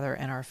my father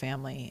and our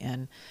family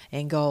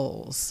and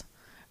goals.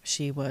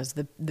 She was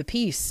the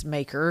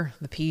peacemaker,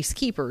 the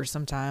peacekeeper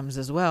sometimes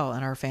as well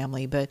in our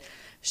family, but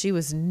she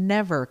was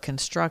never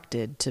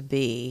constructed to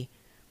be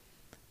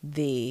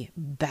the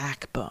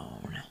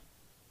backbone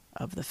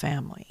of the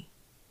family.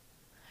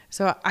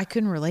 So I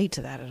couldn't relate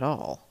to that at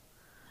all.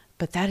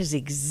 But that is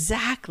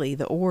exactly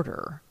the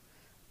order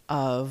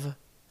of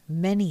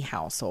many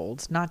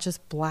households, not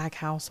just Black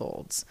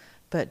households.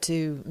 But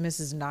to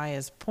Mrs.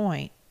 Naya's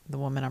point, the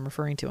woman I'm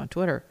referring to on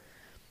Twitter,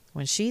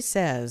 when she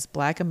says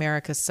Black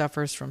America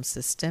suffers from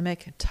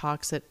systemic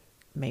toxic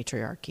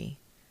matriarchy,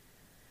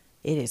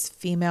 it is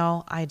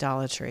female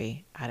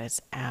idolatry at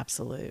its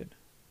absolute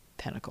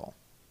pinnacle.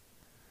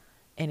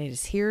 And it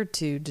is here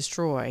to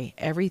destroy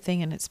everything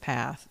in its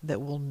path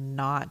that will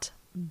not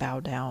bow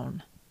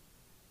down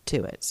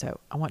to it. So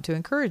I want to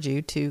encourage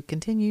you to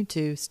continue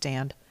to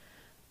stand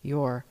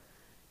your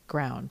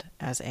ground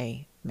as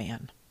a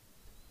man.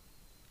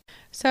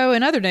 So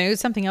in other news,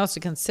 something else to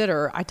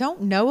consider. I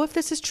don't know if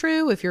this is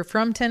true. If you're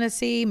from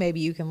Tennessee, maybe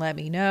you can let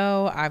me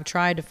know. I've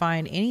tried to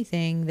find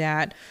anything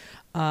that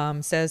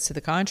says to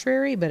the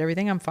contrary, but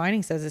everything I'm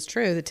finding says it's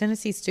true. The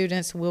Tennessee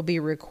students will be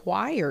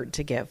required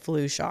to get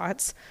flu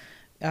shots,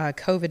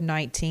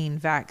 COVID-19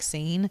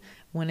 vaccine,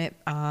 when it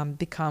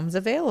becomes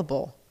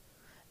available.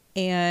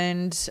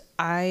 And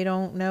I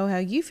don't know how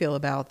you feel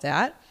about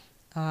that.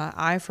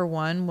 I, for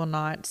one, will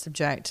not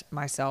subject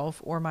myself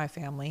or my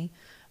family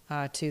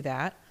to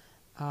that.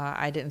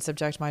 I didn't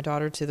subject my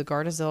daughter to the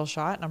Gardasil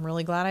shot, and I'm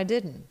really glad I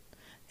didn't.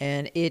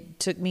 And it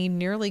took me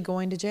nearly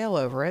going to jail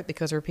over it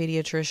because her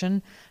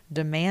pediatrician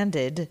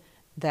demanded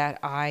that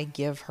I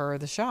give her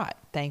the shot.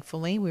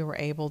 Thankfully, we were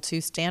able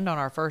to stand on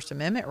our First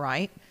Amendment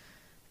right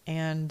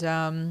and,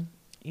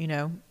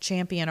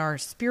 champion our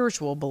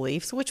spiritual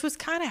beliefs, which was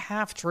kind of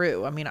half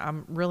true. I mean,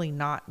 I'm really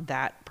not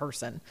that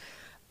person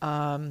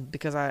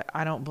because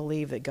I don't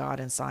believe that God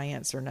and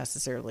science are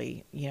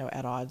necessarily,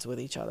 at odds with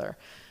each other.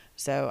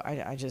 So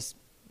I just,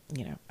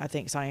 I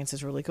think science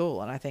is really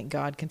cool. And I think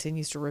God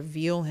continues to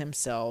reveal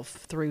himself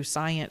through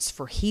science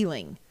for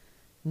healing,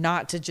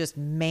 not to just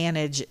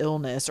manage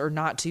illness or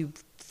not to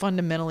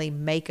fundamentally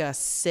make us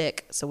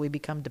sick so we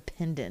become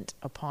dependent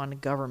upon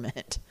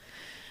government.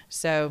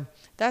 So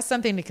that's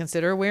something to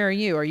consider. Where are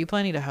you? Are you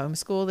planning to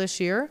homeschool this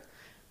year?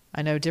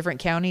 I know different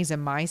counties in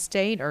my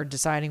state are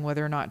deciding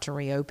whether or not to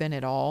reopen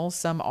at all.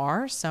 Some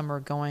are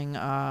going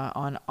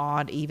on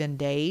odd, even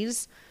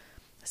days.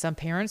 Some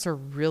parents are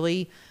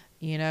really,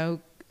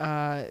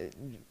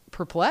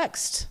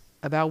 perplexed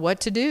about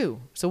what to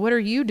do. So what are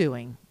you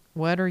doing?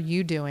 What are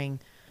you doing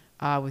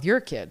with your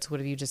kids? What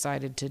have you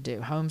decided to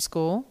do?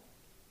 Homeschool?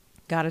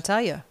 Got to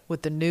tell you,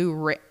 with the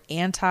new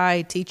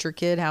anti-teacher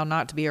kid, how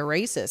not to be a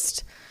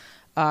racist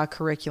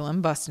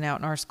curriculum busting out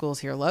in our schools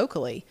here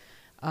locally.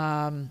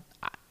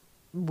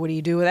 What do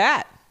you do with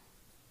that?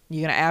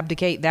 You going to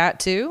abdicate that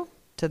too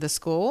to the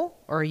school?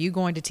 Or are you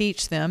going to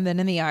teach them that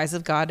in the eyes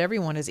of God,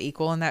 everyone is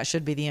equal and that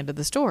should be the end of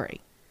the story?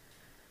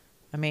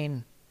 I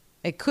mean,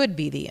 it could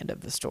be the end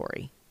of the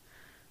story.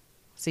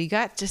 So you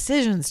got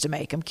decisions to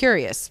make. I'm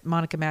curious,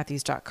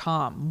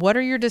 MonicaMatthews.com. What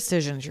are your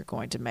decisions you're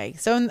going to make?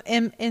 So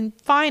in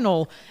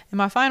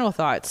my final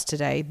thoughts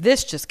today,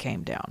 this just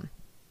came down.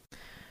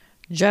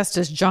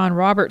 Justice John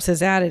Roberts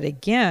has added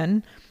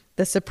again,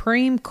 the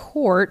Supreme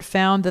Court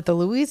found that the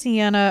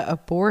Louisiana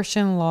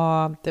abortion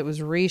law that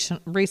was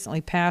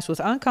recently passed was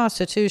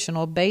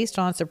unconstitutional based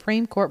on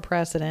Supreme Court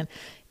precedent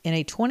in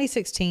a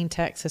 2016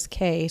 Texas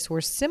case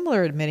where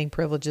similar admitting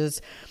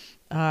privileges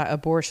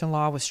abortion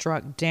law was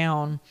struck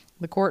down.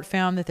 The court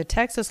found that the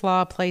Texas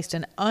law placed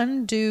an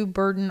undue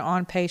burden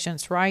on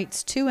patients'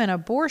 rights to an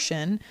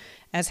abortion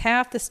as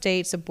half the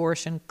state's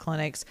abortion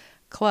clinics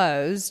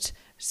closed.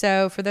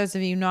 So for those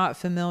of you not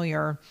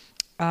familiar,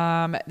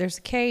 there's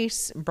a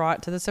case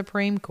brought to the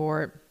Supreme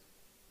Court.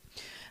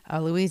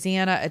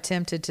 Louisiana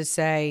attempted to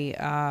say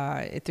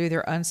through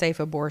their Unsafe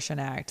Abortion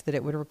Act that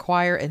it would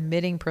require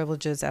admitting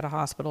privileges at a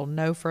hospital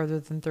no further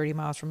than 30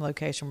 miles from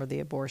location where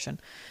the abortion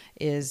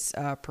is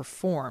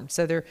performed.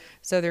 So they're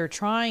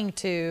trying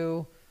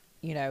to,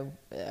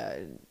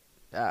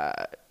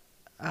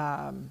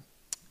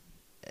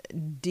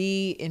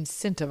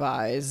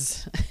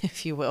 de-incentivize,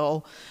 if you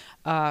will,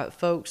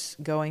 folks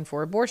going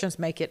for abortions,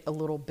 make it a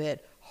little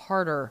bit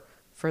harder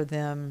for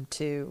them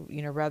to,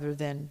 rather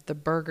than the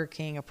Burger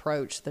King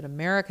approach that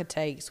America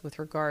takes with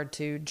regard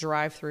to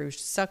drive-through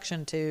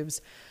suction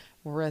tubes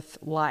with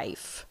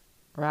life,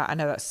 right? I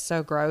know that's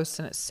so gross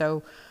and it's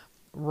so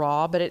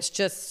raw, but it's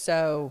just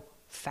so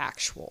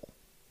factual.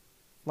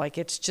 Like,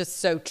 it's just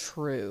so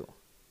true.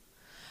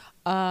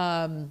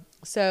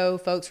 So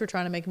folks were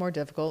trying to make it more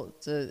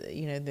difficult.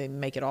 They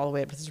make it all the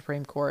way up to the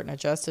Supreme Court. Now,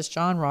 Justice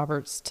John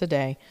Roberts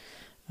today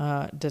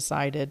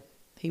decided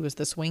he was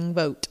the swing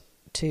vote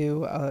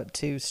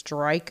to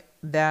strike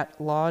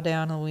that law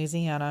down in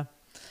Louisiana.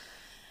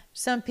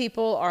 Some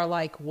people are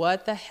like,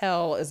 what the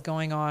hell is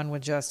going on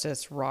with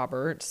Justice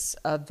Roberts?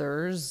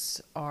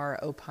 Others are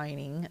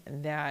opining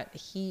that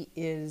he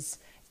is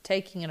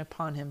taking it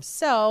upon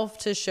himself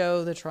to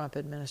show the Trump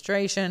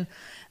administration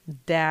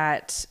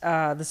that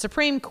the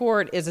Supreme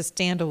Court is a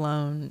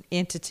standalone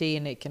entity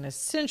and it can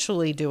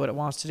essentially do what it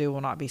wants to do,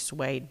 will not be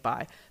swayed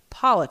by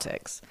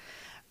politics.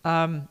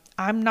 I'm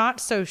not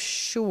so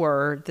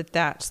sure that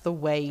that's the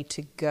way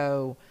to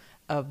go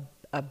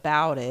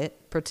about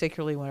it,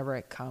 particularly whenever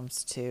it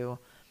comes to,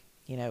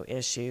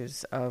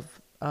 issues of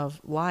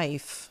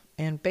life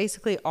and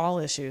basically all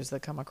issues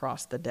that come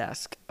across the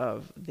desk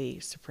of the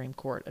Supreme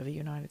Court of the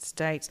United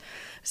States.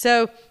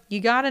 So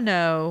you got to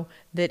know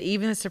that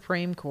even the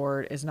Supreme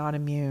Court is not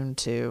immune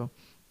to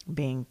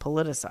being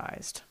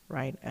politicized,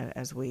 right?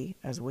 As we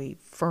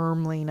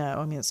firmly know.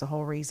 I mean, it's the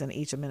whole reason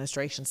each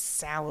administration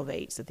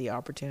salivates at the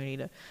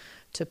opportunity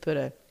to put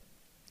a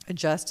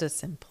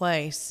justice in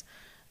place.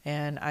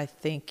 And I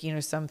think,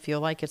 some feel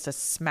like it's a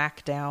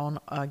smackdown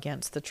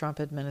against the Trump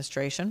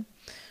administration,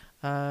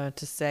 to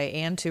say,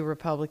 and to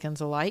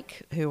Republicans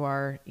alike who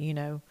are,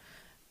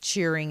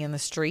 cheering in the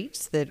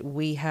streets that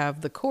we have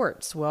the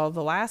courts. Well,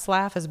 the last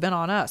laugh has been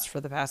on us for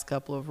the past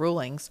couple of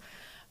rulings.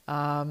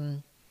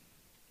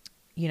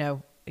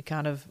 It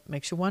kind of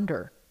makes you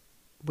wonder,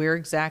 where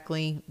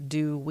exactly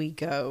do we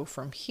go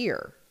from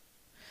here?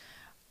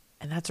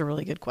 And that's a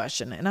really good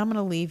question. And I'm going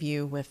to leave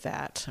you with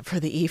that for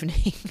the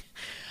evening.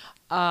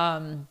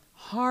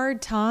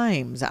 Hard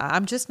times.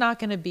 I'm just not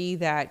going to be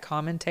that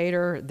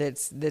commentator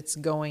that's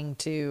going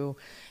to,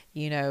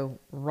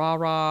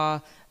 rah-rah.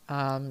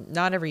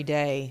 Not every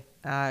day.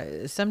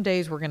 Some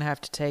days we're going to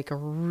have to take a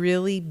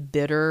really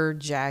bitter,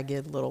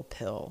 jagged little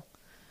pill.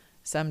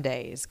 Some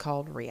days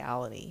called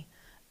reality.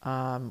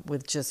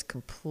 With just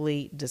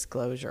complete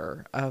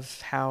disclosure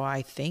of how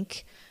I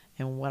think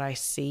and what I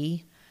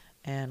see,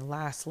 and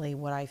lastly,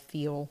 what I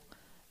feel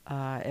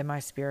in my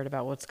spirit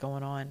about what's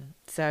going on.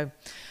 So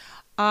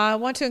I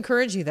want to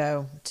encourage you,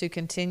 though, to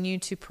continue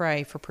to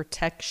pray for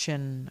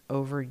protection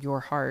over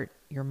your heart,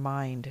 your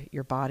mind,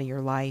 your body,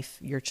 your life,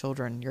 your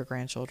children, your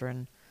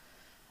grandchildren,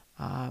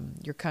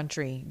 your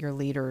country, your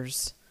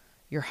leaders,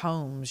 your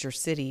homes, your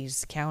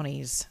cities,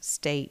 counties,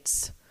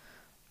 states.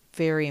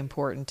 Very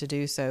important to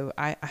do so.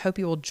 I hope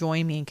you will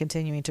join me in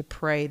continuing to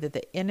pray that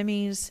the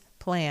enemy's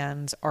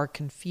plans are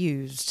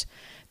confused,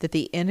 that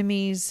the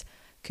enemy's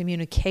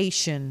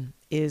communication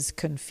is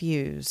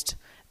confused,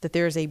 that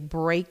there's a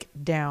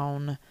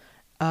breakdown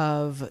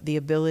of the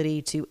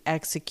ability to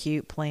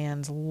execute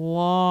plans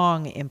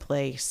long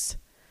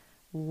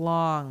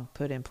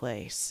put in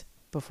place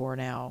before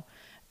now,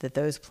 that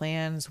those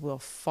plans will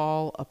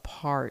fall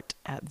apart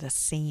at the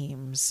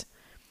seams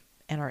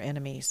and our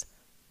enemies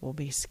will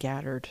be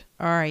scattered.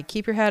 All right.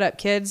 Keep your head up,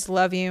 kids.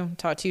 Love you.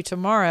 Talk to you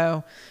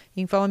tomorrow.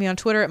 You can follow me on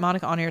Twitter at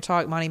Monica On Air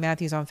Talk, Monty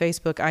Matthews on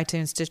Facebook,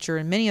 iTunes, Stitcher,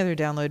 and many other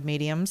download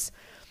mediums.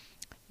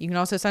 You can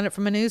also sign up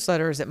for my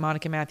newsletters at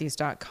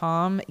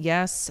MonicaMatthews.com.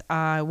 Yes,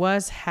 I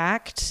was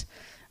hacked.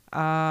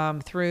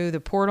 through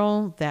the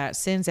portal that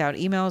sends out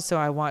emails. So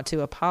I want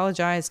to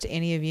apologize to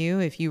any of you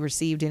if you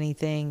received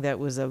anything that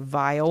was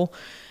vile.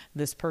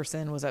 This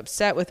person was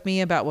upset with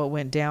me about what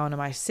went down in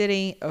my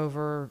city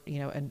over,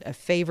 a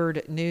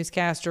favored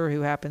newscaster who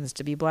happens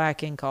to be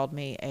black and called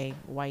me a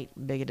white,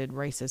 bigoted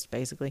racist,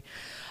 basically.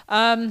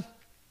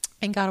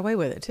 And got away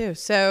with it too.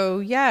 So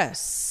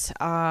yes,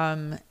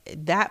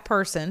 that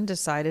person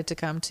decided to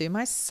come to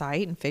my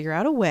site and figure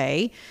out a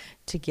way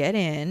to get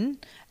in.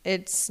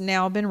 It's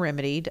now been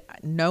remedied.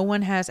 No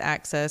one has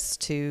access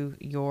to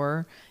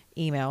your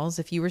emails.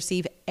 If you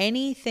receive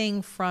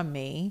anything from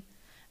me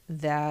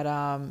that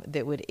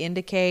that would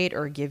indicate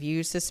or give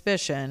you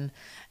suspicion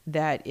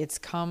that it's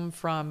come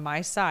from my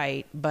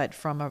site, but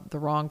from the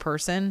wrong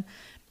person,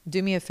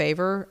 do me a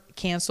favor,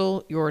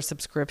 cancel your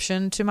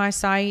subscription to my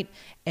site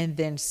and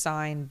then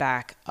sign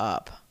back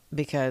up,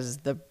 because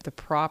the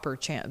proper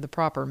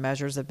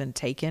measures have been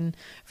taken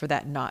for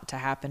that not to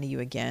happen to you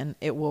again.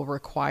 It will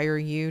require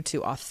you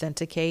to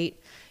authenticate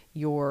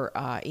your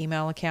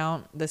email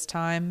account this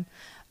time,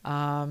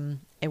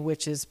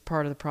 which is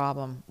part of the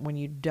problem. When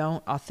you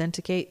don't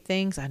authenticate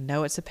things, I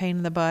know it's a pain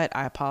in the butt.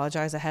 I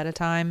apologize ahead of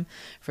time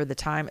for the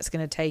time it's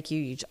going to take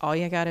you. All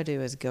you got to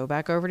do is go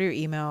back over to your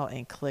email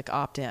and click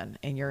opt in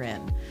and you're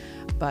in.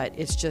 But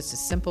it's just a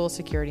simple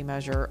security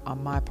measure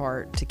on my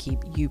part to keep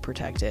you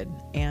protected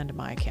and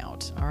my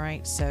account. All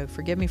right. So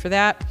forgive me for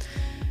that.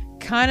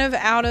 Kind of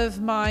out of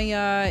my,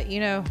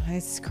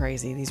 it's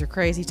crazy. These are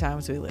crazy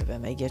times we live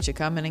in. They get you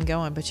coming and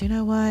going. But you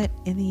know what?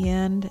 In the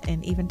end,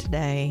 and even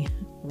today,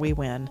 we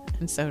win.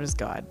 And so does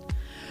God.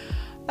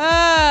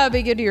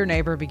 Be good to your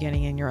neighbor,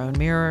 beginning in your own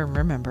mirror. And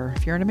remember,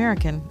 if you're an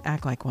American,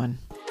 act like one.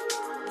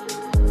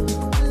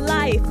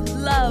 Life,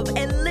 love,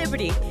 and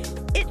liberty.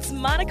 It's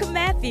Monica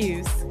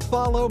Matthews.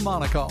 Follow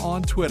Monica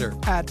on Twitter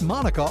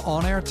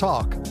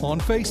 @MonicaOnAirTalk,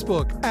 on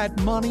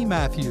Facebook @Monty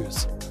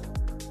Matthews.